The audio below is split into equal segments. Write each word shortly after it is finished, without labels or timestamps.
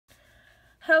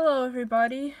Hello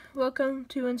everybody, welcome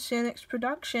to Insanix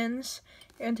Productions,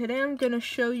 and today I'm going to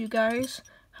show you guys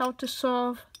how to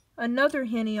solve another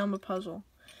Hanayama puzzle.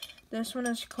 This one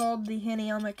is called the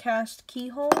Hanayama Cast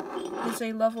Keyhole. It's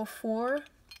a level 4.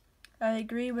 I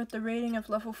agree with the rating of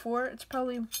level 4. It's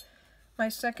probably my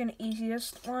second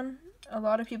easiest one. A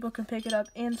lot of people can pick it up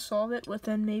and solve it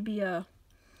within maybe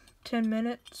 10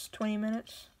 minutes, 20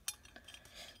 minutes.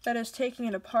 That is taking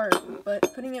it apart,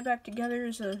 but putting it back together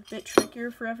is a bit trickier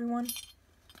for everyone.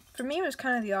 For me, it was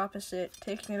kind of the opposite.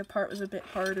 Taking it apart was a bit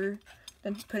harder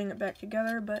than putting it back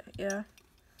together, but yeah.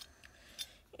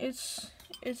 It's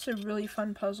a really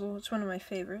fun puzzle. It's one of my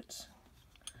favorites.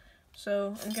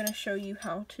 So I'm going to show you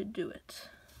how to do it.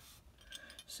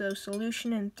 So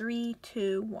solution in 3,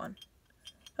 2, 1.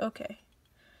 Okay.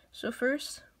 So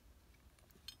first,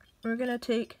 we're going to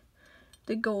take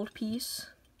the gold piece.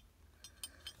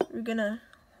 We're gonna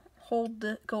hold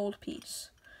the gold piece.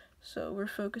 So we're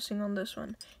focusing on this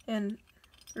one. And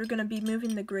we're gonna be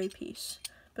moving the gray piece.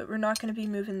 But we're not gonna be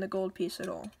moving the gold piece at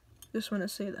all. Just wanna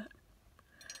say that.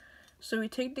 So we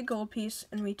take the gold piece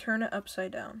and we turn it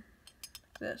upside down.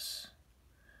 Like this.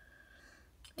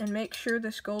 And make sure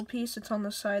this gold piece, it's on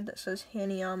the side that says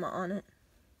Hanayama on it.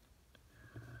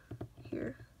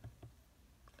 Here.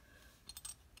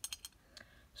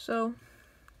 So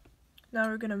now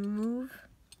we're gonna move.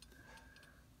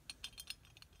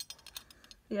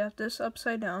 We have this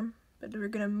upside down, but we're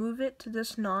going to move it to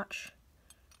this notch.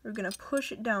 We're going to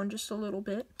push it down just a little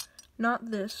bit.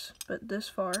 Not this, but this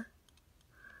far.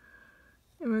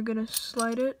 And we're going to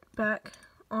slide it back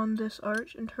on this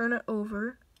arch and turn it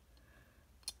over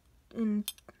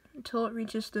until it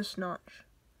reaches this notch.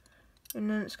 And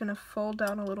then it's going to fall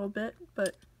down a little bit,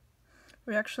 but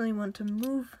we actually want to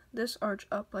move this arch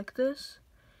up like this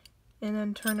and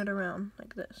then turn it around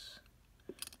like this.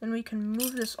 Then we can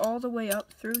move this all the way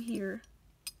up through here.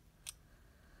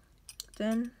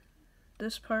 Then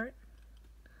this part,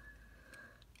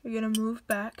 we're going to move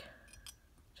back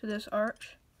to this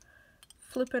arch,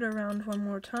 flip it around one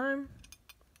more time,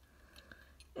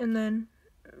 and then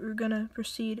we're going to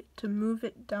proceed to move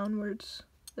it downwards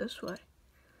this way.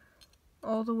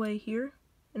 All the way here.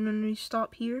 And when we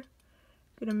stop here,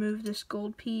 we're going to move this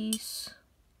gold piece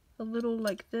a little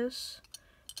like this,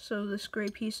 so this gray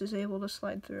piece is able to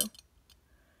slide through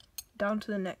down to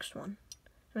the next one.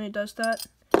 When it does that,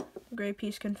 the gray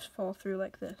piece can fall through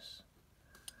like this.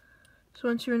 So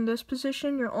once you're in this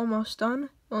position, you're almost done.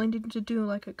 You only need to do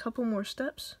like a couple more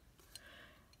steps.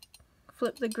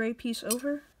 Flip the gray piece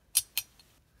over,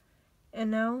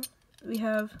 and now we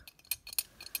have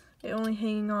it only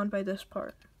hanging on by this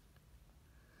part.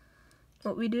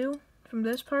 What we do from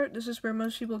this part, this is where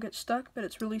most people get stuck, but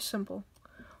it's really simple.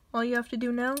 All you have to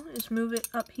do now is move it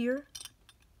up here,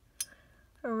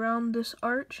 around this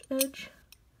arch edge,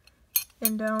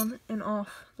 and down and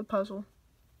off the puzzle.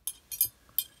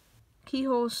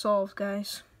 Keyhole is solved,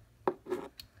 guys.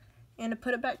 And to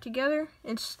put it back together,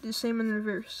 it's the same in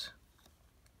reverse.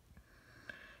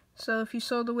 So if you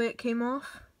saw the way it came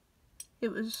off,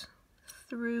 it was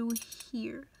through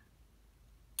here,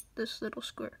 this little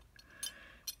square.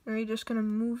 And we're just going to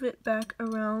move it back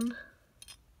around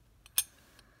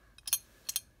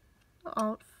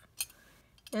out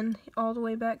and all the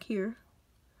way back here.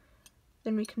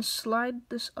 Then we can slide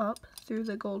this up through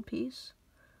the gold piece,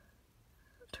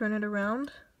 turn it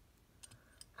around,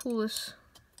 pull this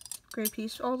gray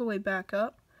piece all the way back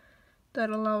up. That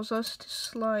allows us to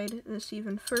slide this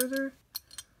even further,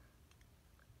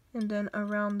 and then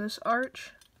around this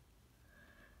arch.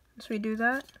 Once we do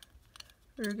that,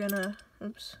 we're gonna,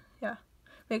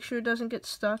 make sure it doesn't get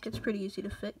stuck. It's pretty easy to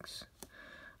fix.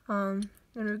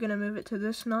 And we're gonna move it to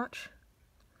this notch.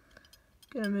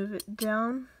 Gonna move it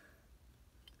down.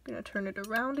 Gonna turn it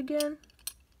around again.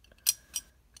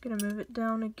 Gonna move it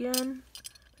down again.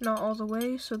 Not all the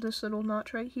way, so this little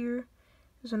notch right here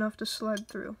is enough to slide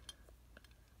through.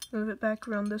 Move it back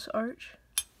around this arch.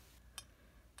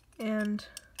 And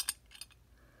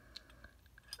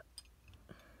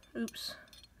oops,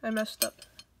 I messed up.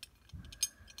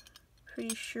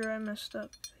 Pretty sure I messed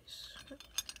up.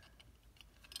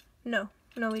 No,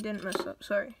 we didn't mess up,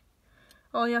 sorry.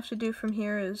 All you have to do from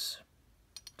here is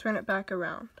turn it back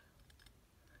around.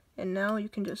 And now you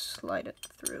can just slide it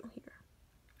through here.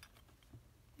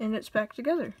 And it's back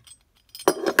together.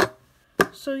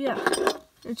 So yeah,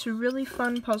 it's a really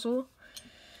fun puzzle.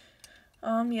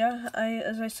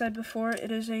 As I said before,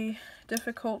 it is a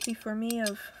difficulty for me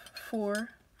of 4,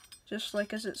 just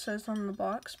like as it says on the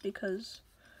box, because,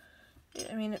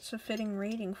 I mean, it's a fitting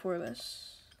rating for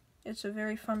this. It's a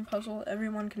very fun puzzle.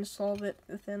 Everyone can solve it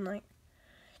within like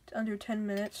under 10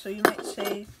 minutes, so you might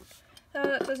say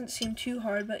That doesn't seem too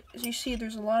hard, but as you see,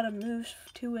 there's a lot of moves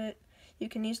to it. You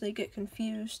can easily get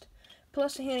confused.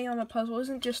 Plus, the Hanayama puzzle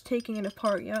isn't just taking it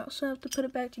apart. You also have to put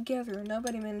it back together, and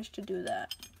nobody managed to do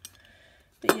that.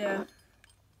 But yeah,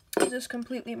 this is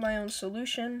completely my own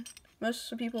solution.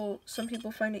 Some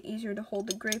people find it easier to hold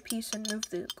the gray piece and move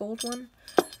the gold one,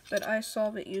 but I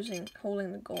solve it using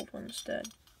holding the gold one instead.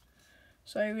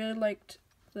 So I really liked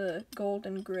the gold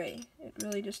and gray. It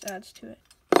really just adds to it.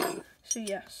 So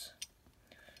yes,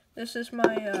 this is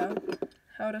my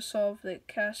how to solve the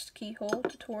cast keyhole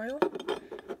tutorial,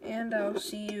 and I'll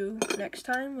see you next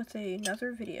time with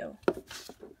another video.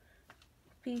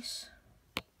 Peace.